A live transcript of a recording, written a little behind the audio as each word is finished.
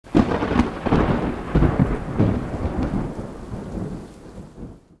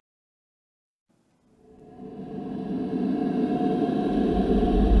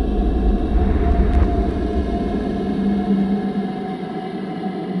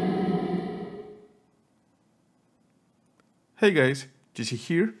Hey guys, Jesse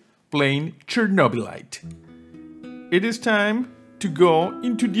here, playing Chernobylite. It is time to go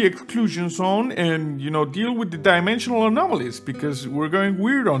into the exclusion zone and, deal with the dimensional anomalies, because we're going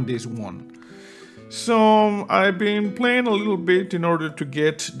weird on this one. So, I've been playing a little bit in order to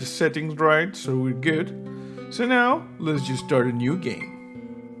get the settings right, so we're good. So now, let's just start a new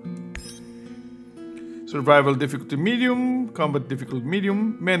game. Survival difficulty medium, combat difficulty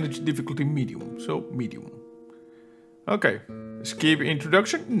medium, manage difficulty medium, so medium. Okay, skip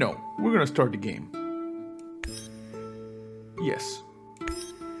introduction? No, we're gonna start the game. Yes.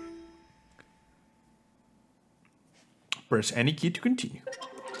 Press any key to continue.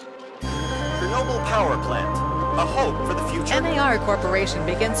 Chernobyl Power Plant, a hope for the future. NAR Corporation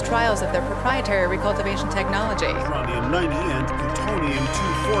begins trials of their proprietary recultivation technology. Uranium-90 and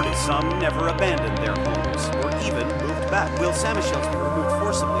plutonium-240. Some never abandoned their homes, or even moved back. Will Samoshells be removed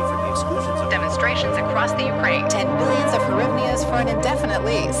forcibly from the exclusion zone? Demonstrations across the Ukraine. 10 billions of hryvnias for an indefinite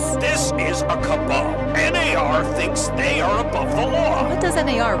lease. This is a cabal. NAR thinks they are above the law. What does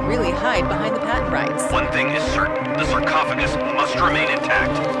NAR really hide behind the patent rights? One thing is certain, the sarcophagus must remain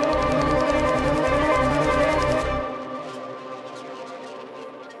intact.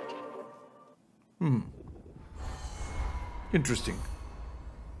 Interesting.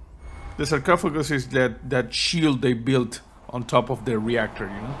 The sarcophagus is that shield they built on top of their reactor,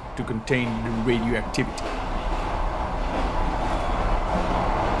 to contain the radioactivity.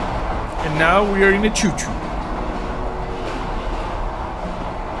 And now we are in a choo-choo.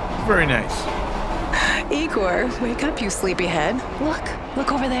 Very nice. Igor, wake up, you sleepyhead. Look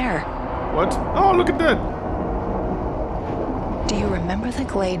over there. What? Oh, look at that. Do you remember the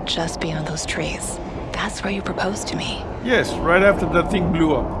glade just beyond those trees? That's where you proposed to me. Yes, right after that thing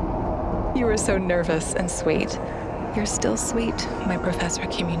blew up. You were so nervous and sweet. You're still sweet, my Professor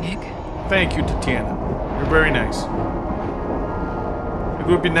Kimunik. Thank you, Tatiana. You're very nice. It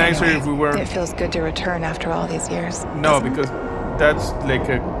would be nicer if we were... It feels good to return after all these years. No, because that's like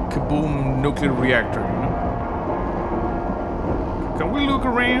a kaboom nuclear reactor, Can we look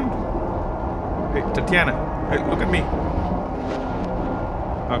around? Hey, Tatiana, hey, look at me.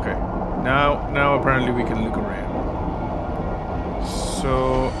 Okay, now apparently we can look around.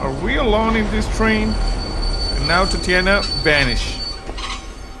 So, are we alone in this train? And now Tatiana vanish.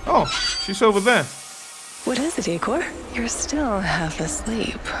 Oh, she's over there. What is it, Igor? You're still half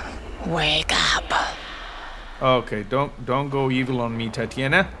asleep. Wake up. Okay, don't go evil on me,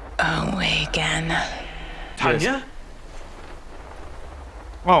 Tatiana. Awaken. Tanya? Yes.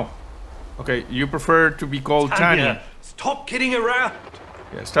 Oh, okay, you prefer to be called Tanya. Stop kidding around.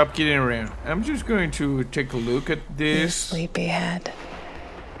 Yeah, stop kidding around. I'm just going to take a look at You this. sleepyhead.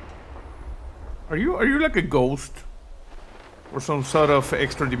 Are you like a ghost? Or some sort of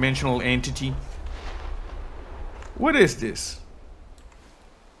extra-dimensional entity? What is this?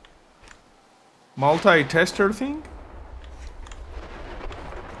 Multi-tester thing?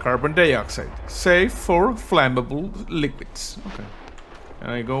 Carbon dioxide. Safe for flammable liquids. Okay.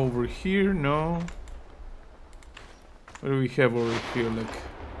 And I go over here? No. What do we have over here? Like,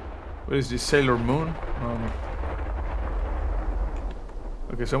 what is this? Sailor Moon? Oh, no.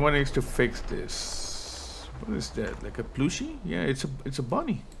 Okay, someone needs to fix this. What is that? Like a plushie? Yeah, it's a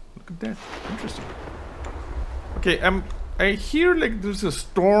bunny. Look at that. Interesting. Okay, I hear like there's a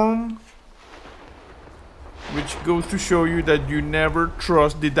storm, which goes to show you that you never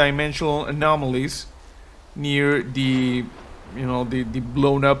trust the dimensional anomalies near the, the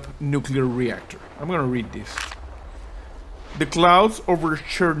blown up nuclear reactor. I'm gonna read this. The clouds over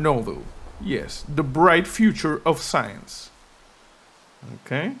Chernobyl. Yes, the bright future of science.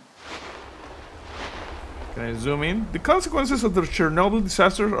 Okay. Can I zoom in? The consequences of the Chernobyl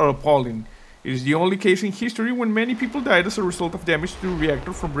disaster are appalling. It is the only case in history when many people died as a result of damage to the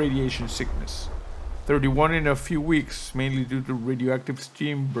reactor from radiation sickness. 31 in a few weeks, mainly due to radioactive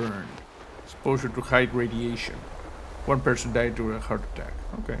steam burn. Exposure to high radiation. One person died due to a heart attack.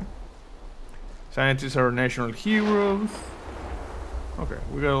 Okay. Scientists are national heroes. Okay,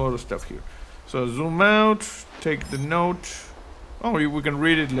 we got a lot of stuff here. So zoom out, take the note. Oh, we can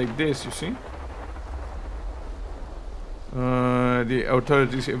read it like this, you see? The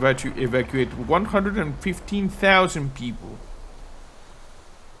authorities evacuate 115,000 people.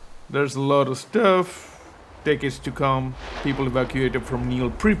 There's a lot of stuff. Decades to come. People evacuated from near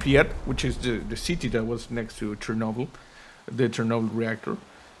Pripyat, which is the city that was next to Chernobyl, the Chernobyl reactor,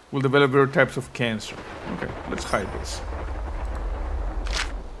 will develop various types of cancer. Okay, let's hide this.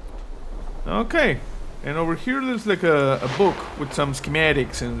 Okay. And over here there's like a book with some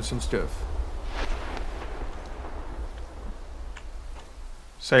schematics and some stuff.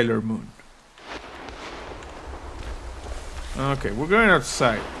 Sailor Moon. Okay, we're going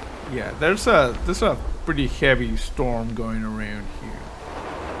outside. Yeah, there's a pretty heavy storm going around here.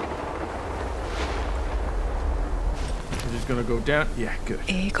 I'm just gonna go down. Yeah, good.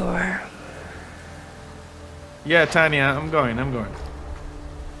 Igor. Yeah, Tanya, I'm going.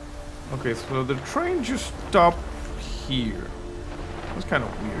 Okay, so the train just stopped here. That's kind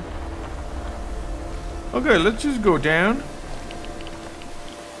of weird. Okay, let's just go down.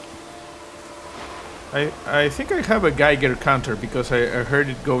 I think I have a Geiger counter because I heard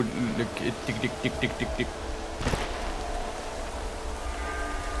it go like tick tick tick tick tick tick.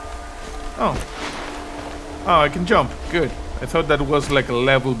 Oh, I can jump. Good. I thought that was like a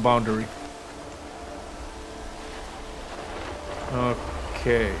level boundary.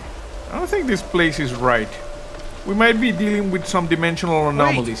 Okay. I don't think this place is right. We might be dealing with some dimensional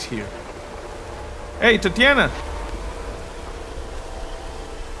anomalies here. Hey, Tatiana!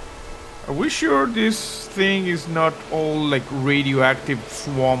 Are we sure this thing is not all like radioactive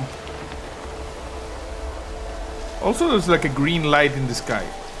swamp? Also, there's like a green light in the sky.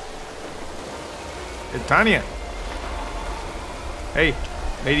 Hey, Tanya! Hey,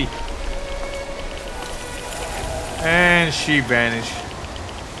 lady. And she vanished.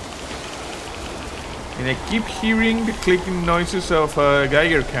 And I keep hearing the clicking noises of a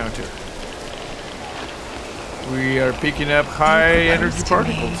Geiger counter. We are picking up high energy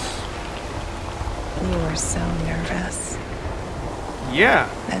particles. You were so nervous. Yeah,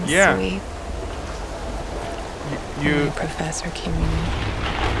 And yeah. sweet. You. Professor Curie.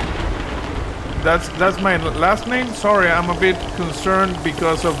 That's my last name. Sorry, I'm a bit concerned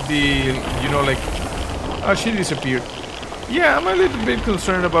because of the, like, oh, she disappeared. Yeah, I'm a little bit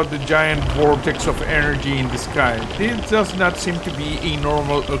concerned about the giant vortex of energy in the sky. This does not seem to be a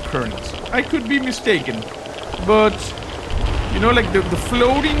normal occurrence. I could be mistaken, but like the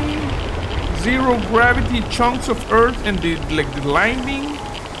floating zero gravity chunks of Earth and the lightning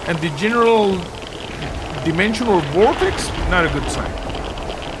and the general dimensional vortex, not a good sign.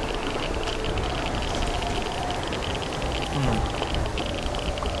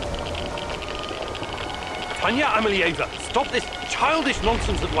 Tanya Amelieva, stop this childish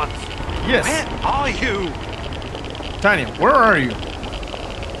nonsense at once. Yes. Where are you? Tanya, where are you?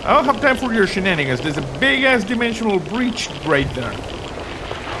 I don't have time for your shenanigans. There's a big ass dimensional breach right there.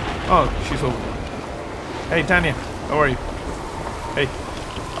 Oh, she's over. Hey, Tanya, how are you? Hey.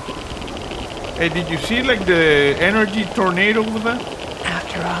 Hey, did you see like the energy tornado over there?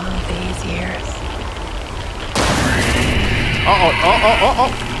 After all these years.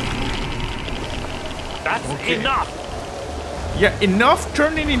 Oh. That's Okay. enough. Yeah, enough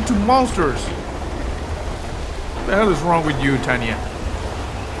turning into monsters. What the hell is wrong with you, Tanya?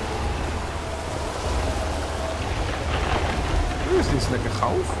 What is this, like a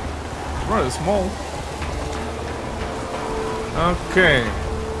house? It's rather small. Okay.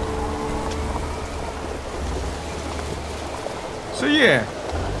 So yeah,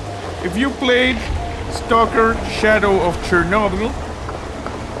 if you played Stalker Shadow of Chernobyl,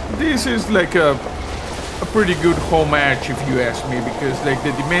 this is like a pretty good homage if you ask me, because like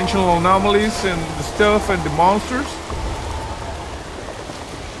the dimensional anomalies and the stuff and the monsters.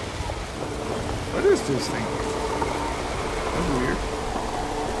 What is this thing? That's weird.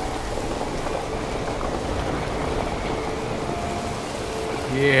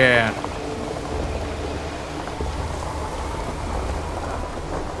 Yeah.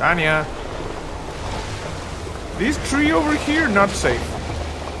 Tanya. This tree over here, not safe.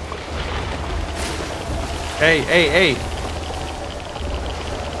 Hey.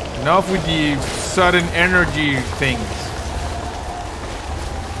 Enough with the sudden energy things.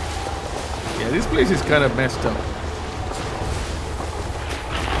 Yeah, this place is kind of messed up.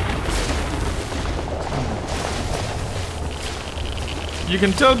 You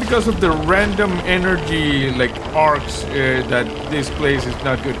can tell because of the random energy like arcs that this place is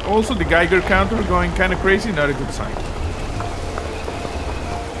not good. Also, the Geiger counter going kind of crazy, not a good sign.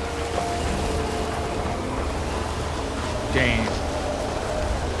 Damn.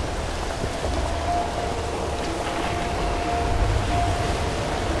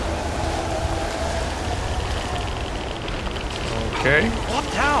 Okay. What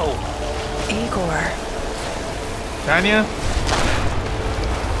now? Igor. Tanya?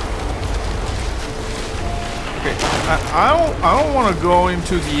 Okay, I don't want to go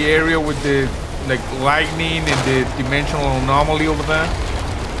into the area with the like lightning and the dimensional anomaly over there.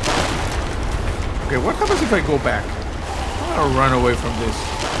 Okay, what happens if I go back? I'll run away from this.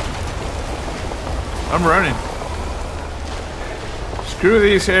 I'm running. Screw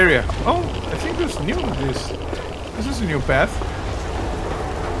this area. Oh, I think there's new with this. This is a new path.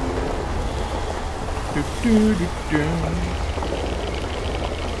 Is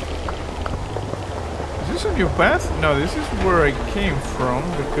this a new path? No, this is where I came from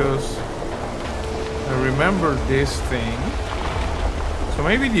because I remember this thing. So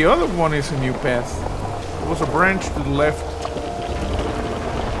maybe the other one is a new path. There was a branch to the left.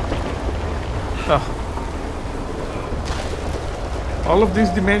 Ah. All of this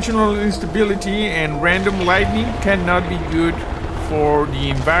dimensional instability and random lightning cannot be good for the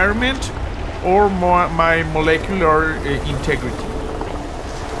environment or my molecular integrity.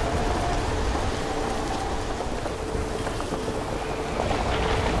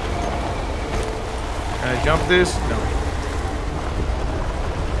 Can I jump this? No.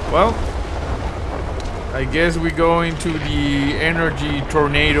 Well, I guess we go into the energy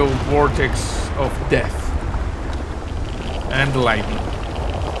tornado vortex of death. And the lightning.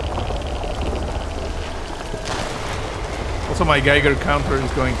 Also, my Geiger counter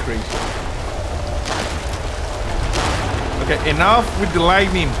is going crazy. Okay, enough with the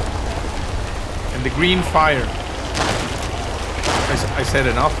lightning and the green fire. I said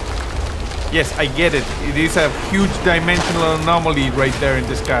enough. Yes, I get it. It is a huge dimensional anomaly right there in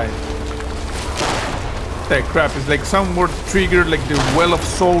the sky. That crap is like some word triggered, like the well of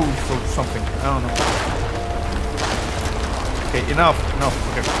souls or something. I don't know. Okay, enough.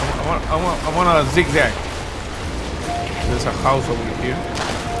 Okay, I want to zigzag. There's a house over here.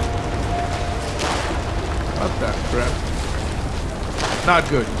 What the crap? Not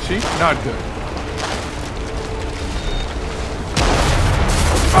good, see? Not good.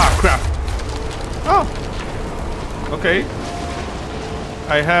 Ah, crap. Oh. Okay.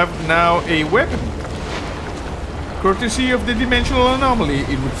 I have now a weapon. Courtesy of the dimensional anomaly,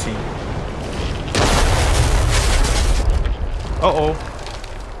 it would seem. Uh-oh.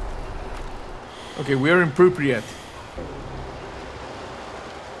 Okay, we are in Pripyat.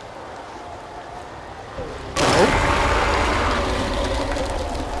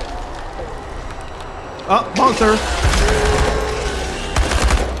 Oh, monster!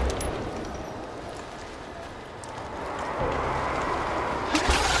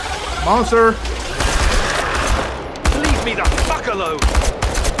 Monster! Leave me the fuck alone!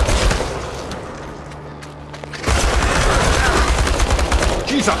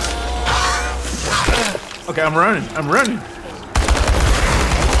 Jesus! Okay, I'm running.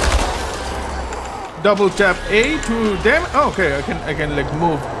 Double tap A to damage. Oh, okay, I can like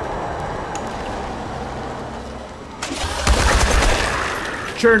move.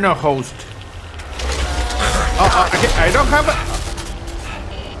 Chernobyl host. Okay, I don't have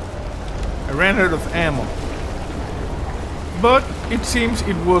I ran out of ammo. But it seems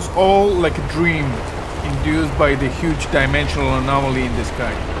it was all like a dream induced by the huge dimensional anomaly in the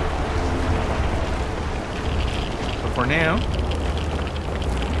sky. So for now,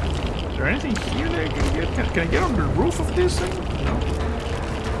 is there anything here that I can get? Can I get on the roof of this thing? No.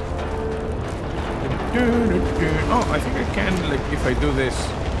 Oh, I think I can, like, if I do this.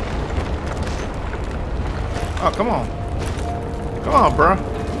 Oh, come on. Come on, bro.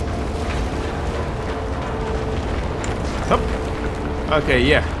 Up. Okay,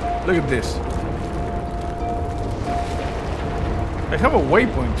 yeah. Look at this. I have a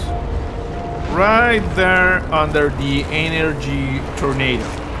waypoint right there under the energy tornado.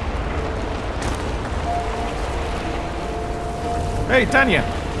 Hey, Tanya.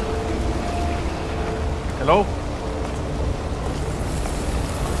 Hello?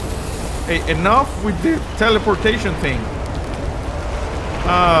 Hey, enough with the teleportation thing.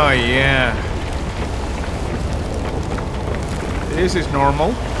 Oh, yeah. This is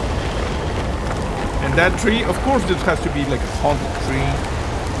normal. And that tree, of course, this has to be like a haunted tree.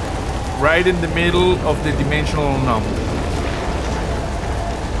 Right in the middle of the dimensional anomaly.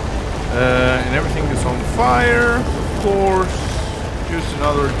 And everything is on fire, of course. Just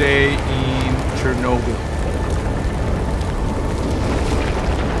another day in Chernobyl.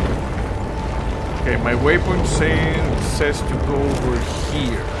 Okay, my waypoint says to go over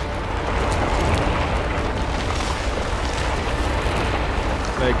here.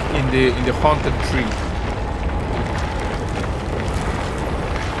 Like in the haunted tree.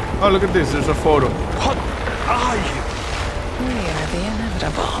 Oh, look at this, there's a photo. What are you? We are the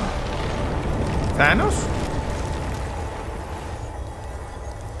inevitable. Thanos?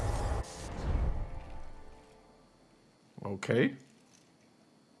 Okay.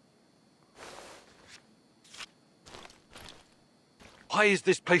 Why is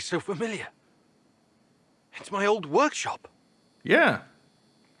this place so familiar? It's my old workshop. Yeah.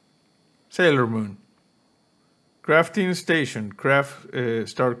 Sailor Moon. Crafting station.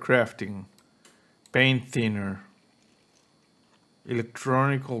 Start crafting. Paint thinner.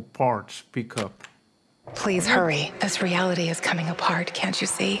 Electronical parts. Pick up. Please hurry. This reality is coming apart, can't you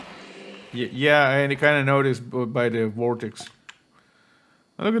see? Yeah, and I kind of noticed by the vortex.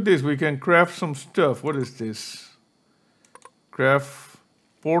 Look at this. We can craft some stuff. What is this? Craft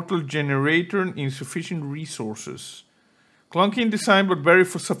portal generator and insufficient resources. Clunky in design, but very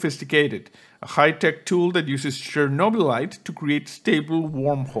sophisticated. A high-tech tool that uses Chernobylite to create stable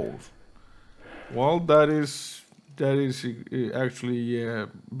wormholes. Well, that is actually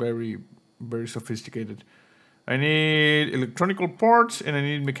very, very sophisticated. I need electronical parts and I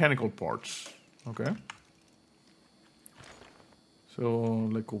need mechanical parts. Okay. So,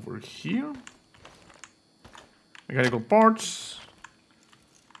 like over here. Mechanical parts.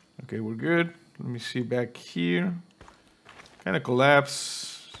 Okay, we're good. Let me see back here. Kind of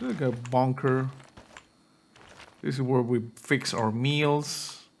collapse. It's like a bunker. This is where we fix our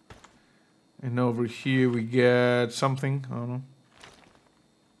meals. And over here we get something. I don't know.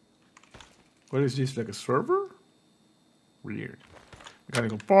 What is this? Like a server? Weird.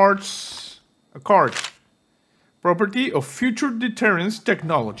 Mechanical parts. A card. Property of future deterrence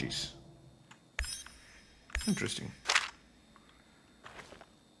technologies. Interesting.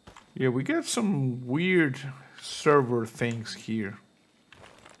 Yeah, we got some weird server things here.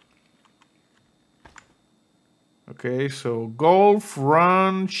 Okay, so golf,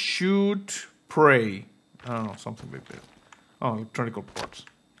 run, shoot, pray. I don't know, something like that. Oh, electronic parts.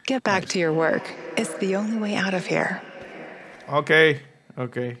 Get back to your work. It's the only way out of here. Okay,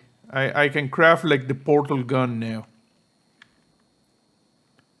 okay. I can craft like the portal gun now.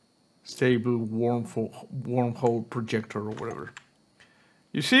 Stable wormhole projector or whatever.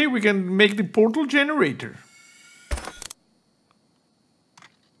 You see, we can make the portal generator.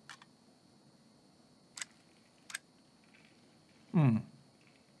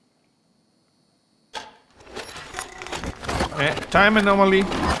 Time anomaly.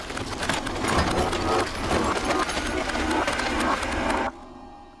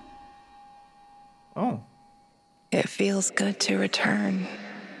 Oh. It feels good to return.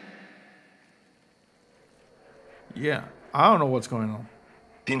 Yeah, I don't know what's going on.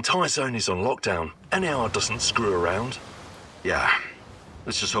 The entire zone is on lockdown. NAR doesn't screw around. Yeah.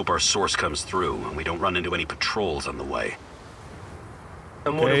 Let's just hope our source comes through and we don't run into any patrols on the way.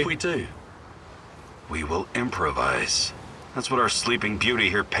 And what if we do? We will improvise. That's what our sleeping beauty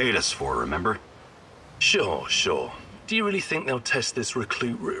here paid us for, remember? Sure, sure. Do you really think they'll test this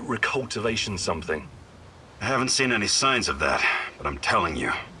recultivation something? I haven't seen any signs of that, but I'm telling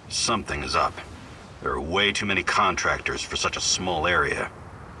you, something is up. There are way too many contractors for such a small area.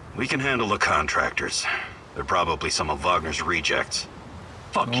 We can handle the contractors. They're probably some of Wagner's rejects.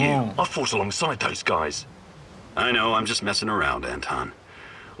 Fuck you. I fought alongside those guys. I know, I'm just messing around, Anton.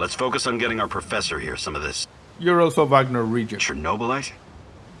 Let's focus on getting our professor here some of this. You're also Wagner reject. Chernobylite?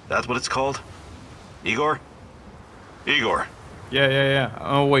 That's what it's called? Igor? Igor. Yeah.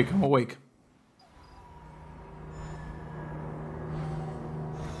 I'm awake.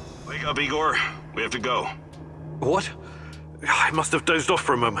 Wake up, Igor. We have to go. What? I must have dozed off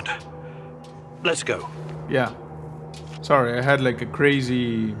for a moment. Let's go. Yeah. Sorry, I had like a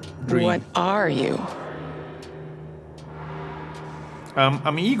crazy dream. What are you?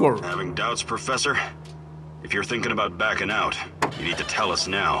 I'm Igor. Having doubts, Professor? If you're thinking about backing out, you need to tell us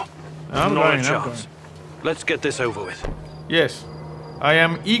now. I'm Not going. a chance. Let's get this over with. Yes, I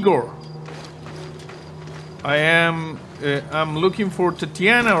am Igor. I'm looking for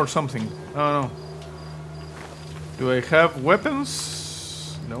Tatiana or something. I don't know. Do I have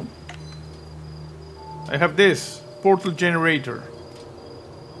weapons? No. I have this portal generator.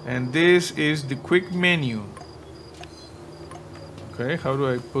 And this is the quick menu. Okay, how do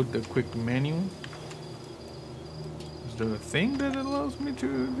I put the quick menu? Is there a thing that allows me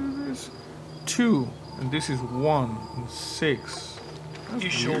to do this? 2, and this is 1 and 6. That's You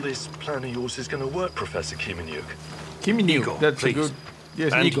sure weird. this plan of yours is going to work, Professor Kiminiuk? Kiminiuk, Igor, that's please. a good...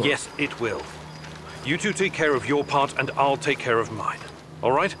 Yes, And Igor. yes, it will. You two take care of your part and I'll take care of mine.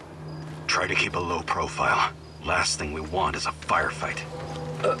 All right? Try to keep a low profile. Last thing we want is a firefight.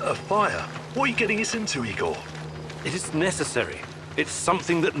 A fire? What are you getting us into, Igor? It is necessary. It's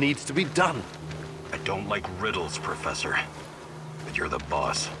something that needs to be done. I don't like riddles, Professor. But you're the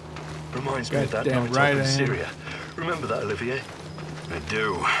boss. Reminds me of that Goddamn night right up in I am. Syria. Remember that, Olivier? I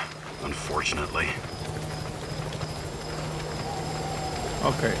do, unfortunately.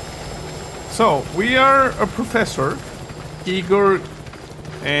 Okay. So, we are a professor, Igor,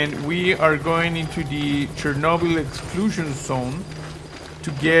 and we are going into the Chernobyl exclusion zone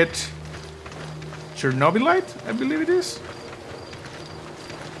to get Chernobylite, I believe it is.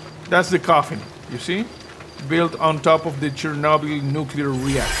 That's the coffin, you see? Built on top of the Chernobyl nuclear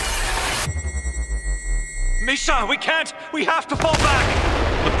reactor. Misha, we can't! We have to fall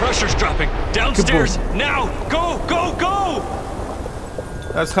back! The pressure's dropping. Downstairs! Kaboom. Now! Go, go, go!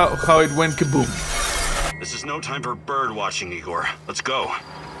 That's how it went kaboom. This is no time for bird watching, Igor. Let's go.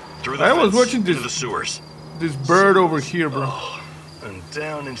 Through the I was vents, watching this- into the sewers. This bird over here, bro. Oh, and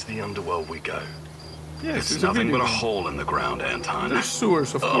down into the underworld we go. Yes, It's a nothing video but a game. hole in the ground, Anton. There's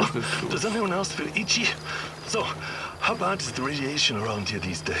sewers, of course there's Does sewers. anyone else feel itchy? So, how bad is the radiation around here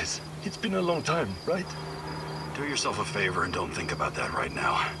these days? It's been a long time, right? Do yourself a favor and don't think about that right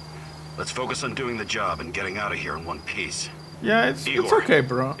now. Let's focus on doing the job and getting out of here in one piece. Yeah, it's Igor, okay,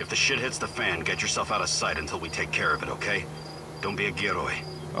 bro. If the shit hits the fan, get yourself out of sight until we take care of it, okay? Don't be a Gieroi.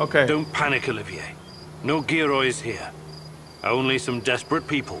 Okay. Don't panic, Olivier. No Giroids here. Only some desperate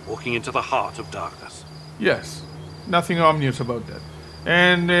people walking into the heart of darkness. Yes. Nothing ominous about that.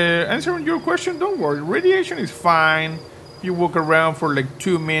 And answering your question, don't worry. Radiation is fine. You walk around for like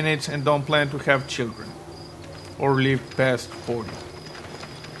 2 minutes and don't plan to have children. Or live past 40.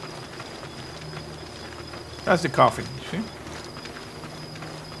 That's the coffin, you see?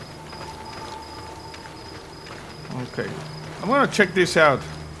 Okay. I'm gonna check this out.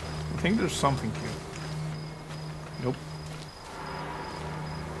 I think there's something here. Nope.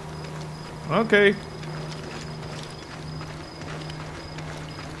 Okay.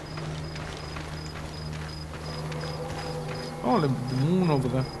 Oh, the moon over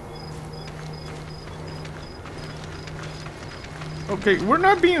there. Okay, we're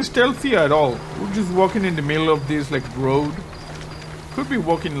not being stealthy at all. We're just walking in the middle of this, like, road. Could be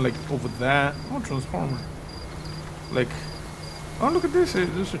walking, like, over there. Oh, transformer. Like, oh, look at this.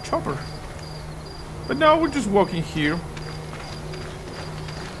 There's a chopper. But now we're just walking here.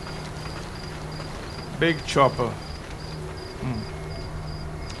 Big chopper.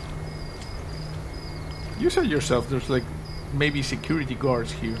 You said yourself there's, like, maybe security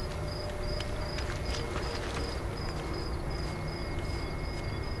guards here.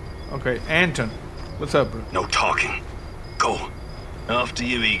 Okay, Anton. What's up, bro? No talking. Go. After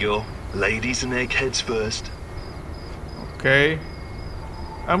you, Igor. Ladies and eggheads first. Okay.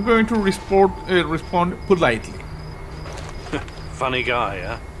 I'm going to respond politely. Funny guy,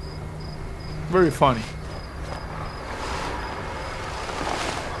 huh? Very funny.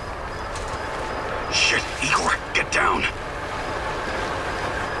 Shit, Igor, get down.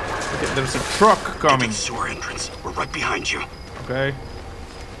 Okay, there's a truck Get to coming. the sewer entrance. We're right behind you. Okay.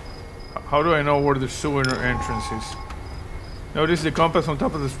 How do I know where the sewer entrance is? Notice the compass on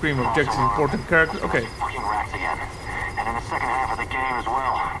top of the screen. Objectives, important characters. Okay. Fucking rats again. And in the second half of the game as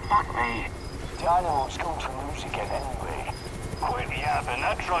well. Fuck me. Dynamo's going to lose again anyway. Quit yapping.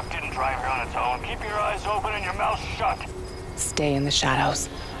 That truck didn't drive here on its own. Keep your eyes open and your mouth shut. Stay in the shadows.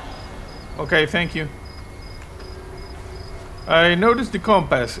 Okay, thank you. I noticed the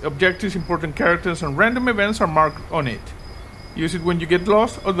compass. Objectives, important characters, and random events are marked on it. Use it when you get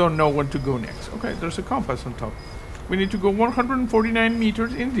lost or don't know when to go next. Okay, there's a compass on top. We need to go 149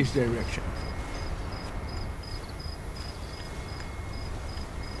 meters in this direction.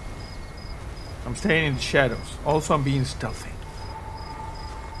 I'm staying in the shadows. Also, I'm being stealthy.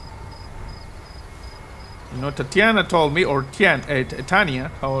 You know, Tatiana told me, or Tanya,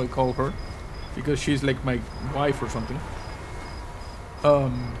 how I call her, because she's like my wife or something.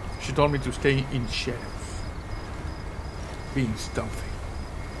 She told me to stay in shadows. Being stealthy.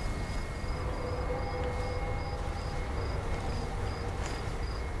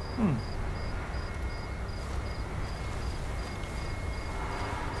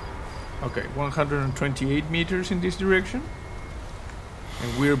 Okay, 128 meters in this direction.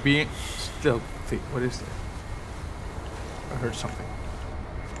 And we're being stealthy. What is that? I heard something.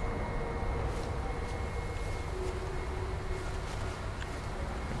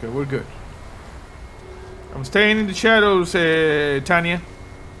 Okay, we're good. I'm staying in the shadows, Tanya.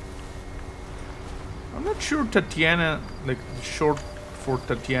 I'm not sure Tatiana, like the short for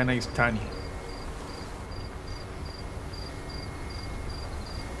Tatiana is Tanya.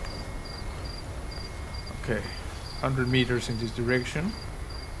 Okay, 100 meters in this direction.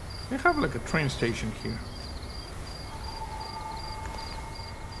 They have like a train station here.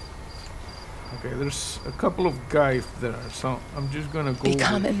 Okay, there's a couple of guys there, so I'm just gonna go.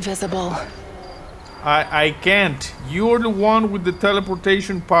 Become invisible. I can't. You're the one with the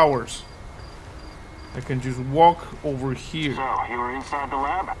teleportation powers. I can just walk over here. So, you were inside the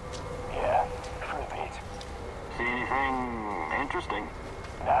lab? Yeah, for a bit. See anything interesting?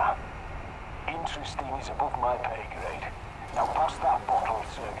 Nah. Interesting is above my pay grade. Now pass that bottle,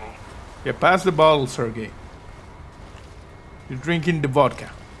 Sergey. Yeah, pass the bottle, Sergey. You're drinking the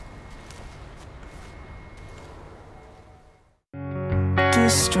vodka. To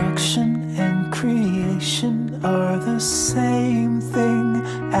Destruction and creation are the same thing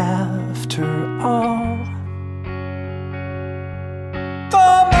after all.